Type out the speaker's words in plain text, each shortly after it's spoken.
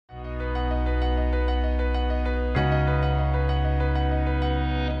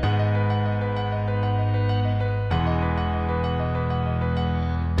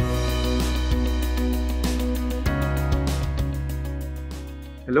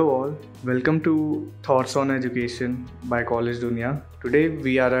Hello all, welcome to Thoughts on Education by College Dunia. Today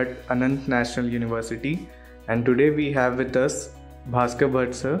we are at Anant National University and today we have with us Bhaskar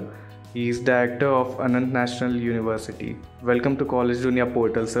Bhatt sir. He is director of Anant National University. Welcome to College Dunia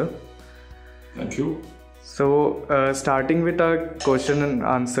portal sir. Thank you. So starting with our question and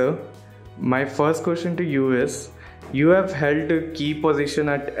answer, my first question to you is, you have held a key position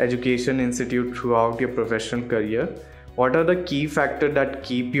at Education Institute throughout your professional career. What are the key factors that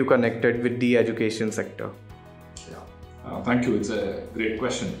keep you connected with the education sector? Thank you. It's a great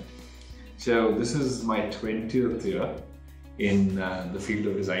question. So this is my 20th year in the field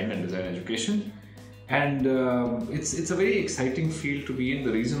of design and design education. And it's a very exciting field to be in.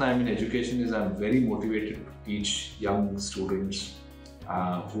 The reason I'm in education is I'm very motivated to teach young students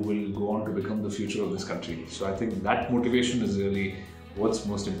who will go on to become the future of this country. So I think that motivation is really what's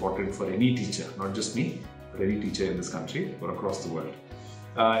most important for any teacher, not just me, but any teacher in this country or across the world.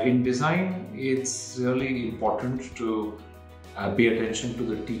 In design, it's really important to pay attention to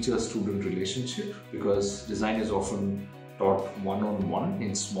the teacher-student relationship, because design is often taught one-on-one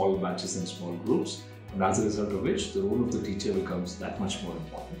in small batches and small groups, and as a result of which the role of the teacher becomes that much more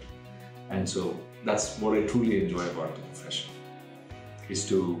important. And so that's what I truly enjoy about the profession, is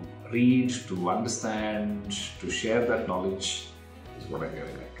to read, to understand, to share that knowledge is what I really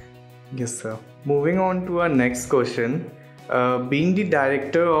like. Yes sir. Moving on to our next question. Being the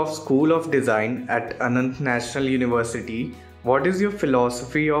director of School of Design at Anant National University, what is your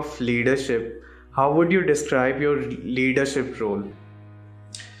philosophy of leadership? How would you describe your leadership role?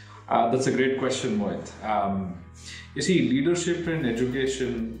 That's a great question, Mohit. You see, leadership in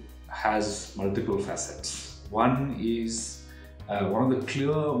education has multiple facets. One is one of the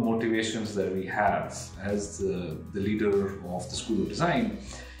clear motivations that we have as the leader of the School of Design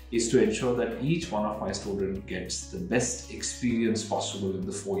is to ensure that each one of my students gets the best experience possible in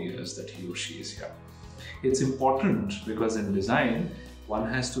the 4 years that he or she is here. It's important because in design, one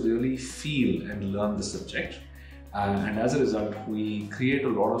has to really feel and learn the subject. And as a result, we create a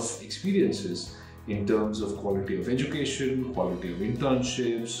lot of experiences in terms of quality of education, quality of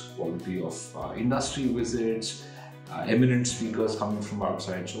internships, quality of industry visits, eminent speakers coming from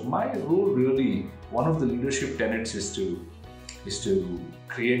outside. So my role really, one of the leadership tenets is to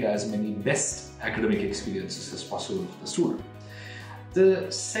create as many best academic experiences as possible for the student. The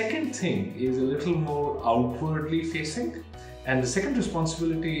second thing is a little more outwardly facing, and the second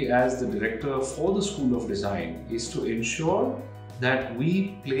responsibility as the director for the School of Design is to ensure that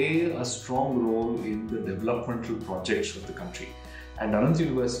we play a strong role in the developmental projects of the country. And Anant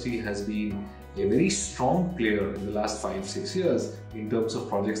University has been a very strong player in the last 5-6 years in terms of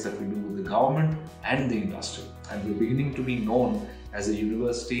projects that we do with the government and the industry. And we're beginning to be known as a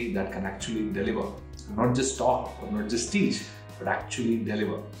university that can actually deliver, not just talk or not just teach, but actually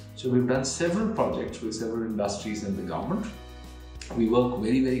deliver. So we've done several projects with several industries and the government. We work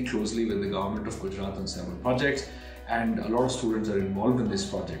very, very closely with the government of Gujarat on several projects, and a lot of students are involved in this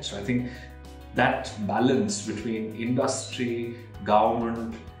project. So I think that balance between industry,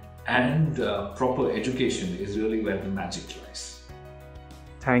 government, and proper education is really where the magic lies.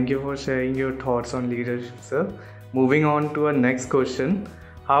 Thank you for sharing your thoughts on leadership, sir. Moving on to our next question.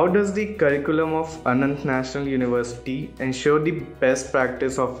 How does the curriculum of Anant National University ensure the best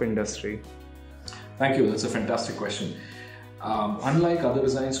practice of industry? Thank you. That's a fantastic question. Unlike other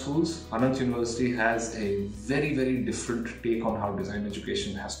design schools, Anant University has a very, very different take on how design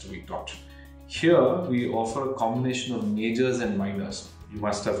education has to be taught. Here, we offer a combination of majors and minors. You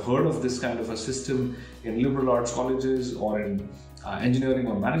must have heard of this kind of a system in liberal arts colleges or in engineering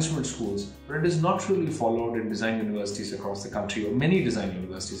or management schools, but it is not really followed in design universities across the country or many design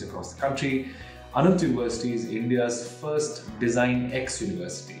universities across the country. Anant University is India's first Design X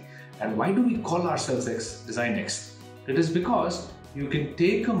university. And why do we call ourselves Design X? It is because you can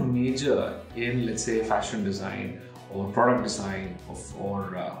take a major in, let's say, fashion design or product design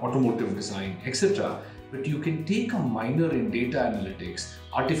or automotive design, etc. But you can take a minor in data analytics,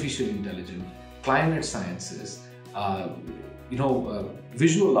 artificial intelligence, climate sciences,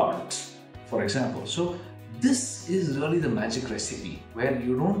 visual arts, for example. So this is really the magic recipe, where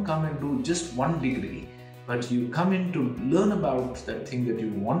you don't come and do just one degree, but you come in to learn about that thing that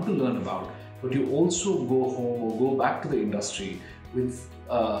you want to learn about, but you also go home or go back to the industry with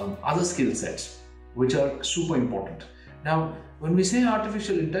other skill sets, which are super important. Now, when we say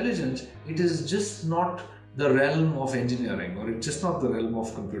artificial intelligence, it is just not the realm of engineering, or it's just not the realm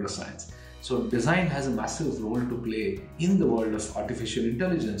of computer science. So design has a massive role to play in the world of artificial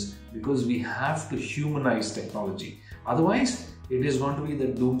intelligence, because we have to humanize technology. Otherwise, it is going to be the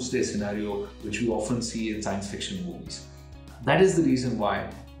doomsday scenario which we often see in science fiction movies. That is the reason why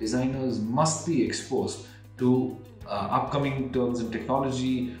designers must be exposed to upcoming terms in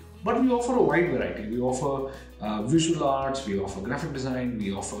technology, but we offer a wide variety. We offer visual arts, we offer graphic design,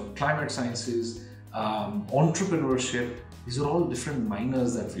 we offer climate sciences, entrepreneurship. These are all different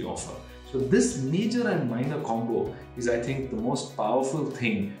minors that we offer. So this major and minor combo is, I think, the most powerful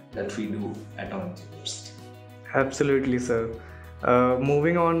thing that we do at Anant University. Absolutely, sir.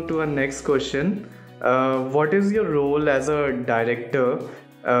 Moving on to our next question. What is your role as a director?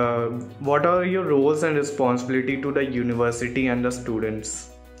 What are your roles and responsibility to the university and the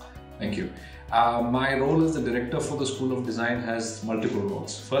students? Thank you. My role as the director for the School of Design has multiple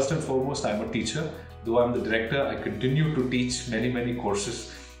roles. First and foremost, I'm a teacher. Though I'm the director, I continue to teach many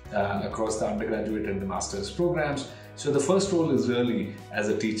courses across the undergraduate and the master's programs. So the first role is really as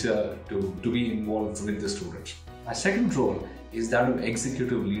a teacher to be involved with the students. My second role is that of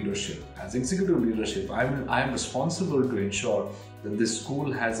executive leadership. As executive leadership, I'm responsible to ensure that this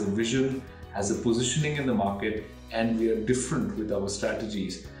school has a vision, has a positioning in the market, and we are different with our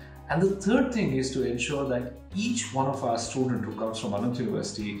strategies. And the third thing is to ensure that each one of our students who comes from Anant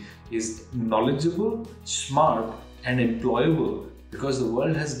University is knowledgeable, smart, and employable, because the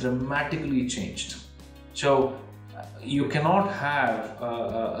world has dramatically changed. So you cannot have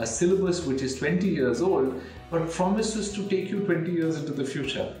a syllabus which is 20 years old but promises to take you 20 years into the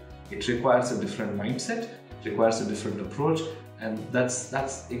future. It requires a different mindset, it requires a different approach, and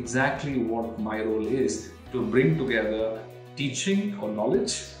that's exactly what my role is, to bring together teaching or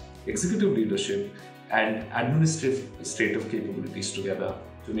knowledge, executive leadership, and administrative capabilities together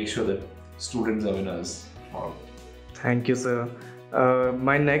to make sure that students are winners tomorrow. Thank you, sir.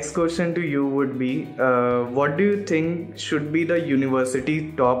 My next question to you would be, what do you think should be the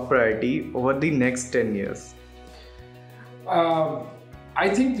university top priority over the next 10 years? I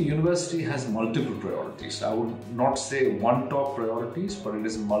think the university has multiple priorities. I would not say one top priorities, but it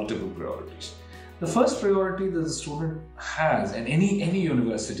is multiple priorities. The first priority that the student has, and any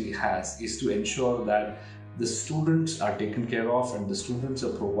university has, is to ensure that the students are taken care of and the students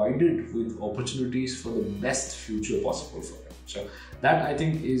are provided with opportunities for the best future possible for them. So that, I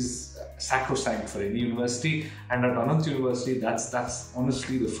think, is sacrosanct for any university, and at Anant University, that's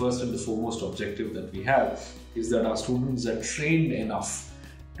honestly the first and the foremost objective that we have, is that our students are trained enough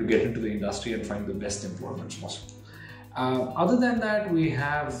to get into the industry and find the best employment possible. Other than that, we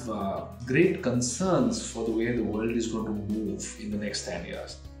have great concerns for the way the world is going to move in the next 10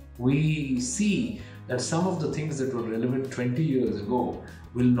 years. We see that some of the things that were relevant 20 years ago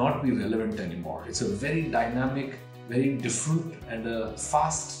will not be relevant anymore. It's a very dynamic, very different and a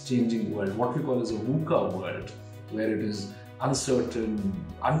fast changing world, what we call as a VUCA world, where it is uncertain,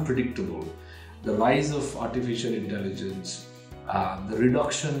 unpredictable. The rise of artificial intelligence, the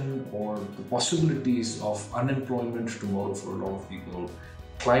reduction or the possibilities of unemployment tomorrow for a lot of people,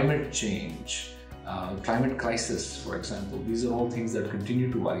 climate change, climate crisis, for example. These are all things that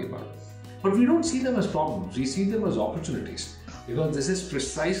continue to worry about. But we don't see them as problems, we see them as opportunities, because this is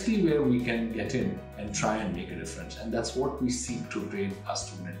precisely where we can get in and try and make a difference. And that's what we seek to train our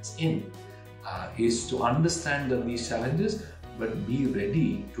students in, is to understand these challenges, but be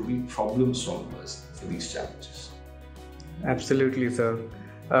ready to be problem solvers for these challenges. Absolutely, sir.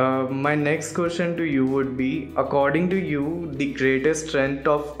 My next question to you would be, according to you, the greatest strength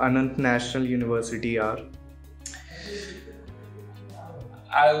of Anant National University are?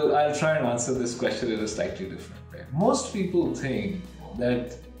 I'll try and answer this question in a slightly different way. Most people think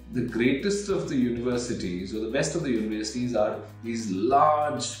that the greatest of the universities or the best of the universities are these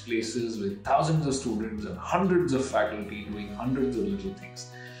large places with thousands of students and hundreds of faculty doing hundreds of little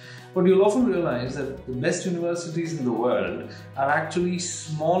things. But you'll often realize that the best universities in the world are actually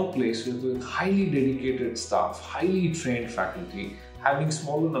small places with highly dedicated staff, highly trained faculty, having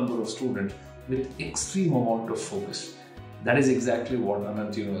smaller number of students with extreme amount of focus. That is exactly what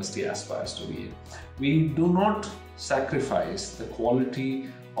Anant University aspires to be. We do not sacrifice the quality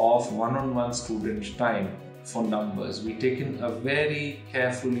of one-on-one student time for numbers. We take in a very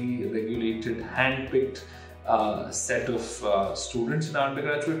carefully regulated, hand-picked set of students in our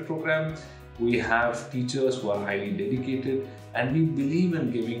undergraduate program. We have teachers who are highly dedicated, and we believe in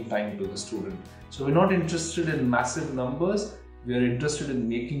giving time to the student. So we're not interested in massive numbers. We are interested in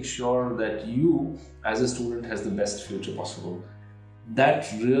making sure that you as a student has the best future possible. That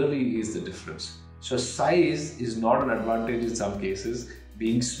really is the difference. So size is not an advantage in some cases.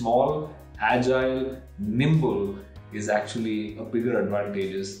 Being small, agile, nimble is actually a bigger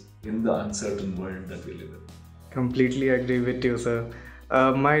advantage in the uncertain world that we live in. Completely agree with you, sir.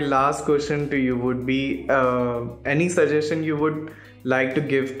 My last question to you would be, any suggestion you would like to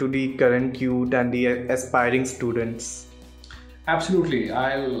give to the current youth and the aspiring students? Absolutely.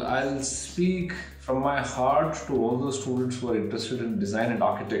 I'll speak from my heart to all those students who are interested in design and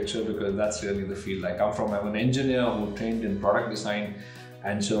architecture, because that's really the field I come from. I'm an engineer who trained in product design,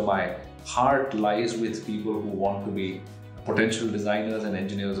 and so my heart lies with people who want to be potential designers and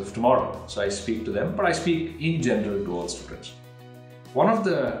engineers of tomorrow. So I speak to them, but I speak in general to all students. One of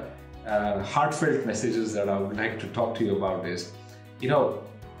the heartfelt messages that I would like to talk to you about is,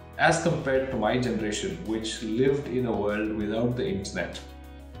 as compared to my generation, which lived in a world without the internet.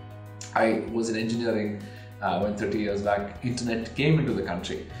 I was in engineering when 30 years back, internet came into the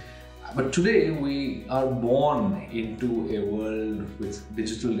country. But today we are born into a world with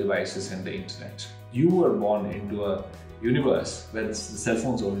digital devices and the internet. You were born into a universe where the cell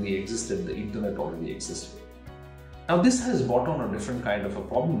phones already existed, the internet already existed. Now this has brought on a different kind of a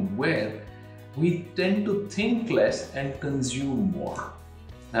problem where we tend to think less and consume more.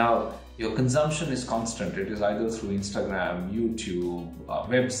 Now your consumption is constant. It is either through Instagram, YouTube,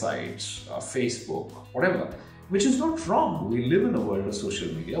 websites, Facebook, whatever, which is not wrong. We live in a world of social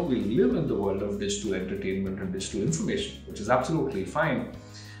media. We live in the world of digital entertainment and digital information, which is absolutely fine.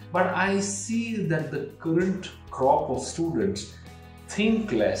 But I see that the current crop of students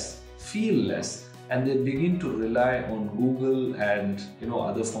think less, feel less, and they begin to rely on Google and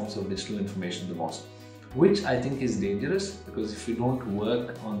other forms of digital information the most, which I think is dangerous, because if you don't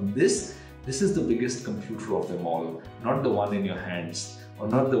work on this is the biggest computer of them all, not the one in your hands or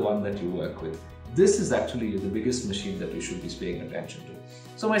not the one that you work with. This is actually the biggest machine that you should be paying attention to.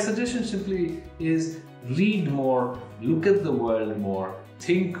 So my suggestion simply is read more, look at the world more,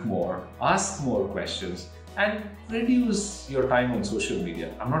 think more, ask more questions, and reduce your time on social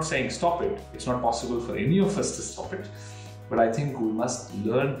media. I'm not saying stop it. It's not possible for any of us to stop it. But I think we must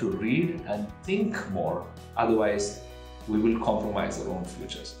learn to read and think more. Otherwise, we will compromise our own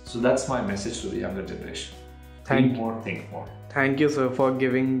futures. So that's my message to the younger generation. Think more, think more. Thank you, sir, for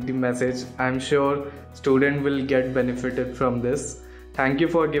giving the message. I'm sure students will get benefited from this. Thank you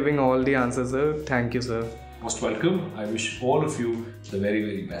for giving all the answers, sir. Thank you, sir. Most welcome. I wish all of you the very,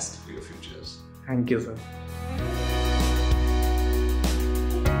 very best for your futures. Thank you, sir.